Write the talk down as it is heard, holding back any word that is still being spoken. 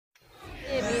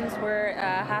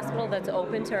hospital that's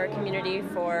open to our community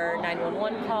for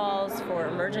 911 calls, for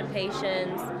emergent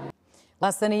patients.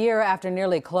 Less than a year after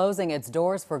nearly closing its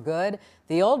doors for good,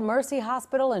 the Old Mercy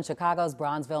Hospital in Chicago's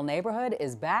Bronzeville neighborhood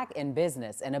is back in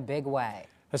business in a big way.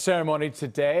 A ceremony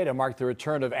today to mark the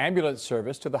return of ambulance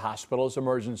service to the hospital's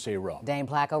emergency room. Dane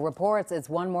Placco reports it's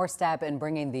one more step in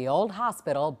bringing the old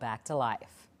hospital back to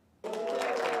life.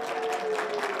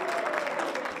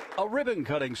 A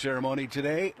ribbon-cutting ceremony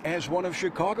today as one of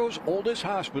Chicago's oldest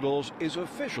hospitals is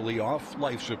officially off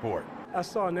life support. I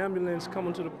saw an ambulance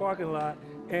coming to the parking lot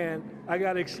and I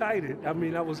got excited. I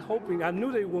mean, I was hoping, I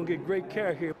knew they were going to get great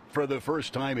care here. For the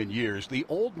first time in years, the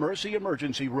Old Mercy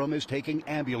Emergency Room is taking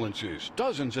ambulances,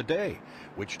 dozens a day,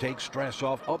 which takes stress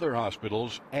off other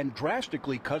hospitals and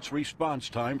drastically cuts response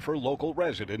time for local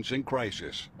residents in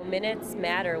crisis. Minutes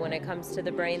matter when it comes to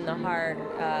the brain, the heart,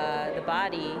 the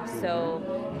body. So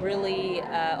really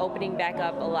opening back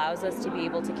up allows us to be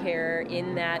able to care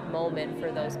in that moment for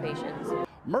those patients.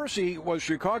 Mercy was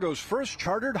Chicago's first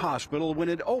chartered hospital when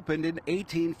it opened in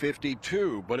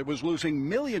 1852, but it was losing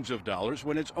millions of dollars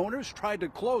when its owners tried to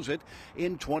close it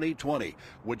in 2020,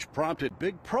 which prompted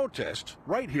big protests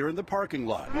right here in the parking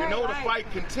lot. You know the fight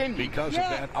continues. Because of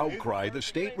that outcry, the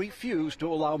state refused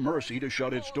to allow Mercy to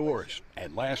shut its doors.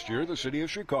 And last year, the city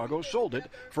of Chicago sold it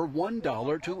for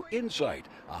 $1 to Insight,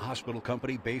 a hospital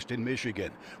company based in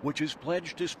Michigan, which is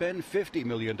pledged to spend $50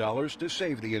 million to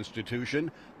save the institution,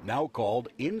 now called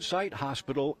Insight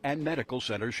Hospital and Medical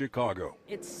Center Chicago.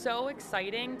 It's so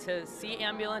exciting to see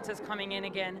ambulances coming in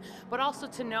again, but also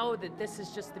to know that this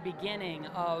is just the beginning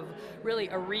of really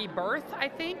a rebirth, I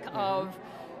think, of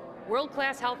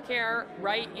world-class healthcare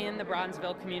right in the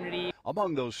Bronzeville community.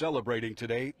 Among those celebrating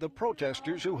today, the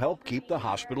protesters who helped keep the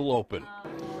hospital open.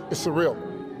 It's surreal.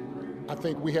 I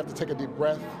think we have to take a deep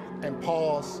breath and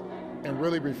pause and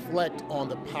really reflect on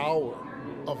the power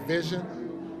of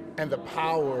vision and the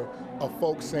power of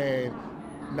folks saying,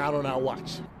 not on our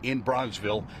watch. In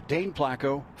Bronzeville, Dane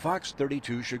Placco, Fox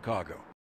 32 Chicago.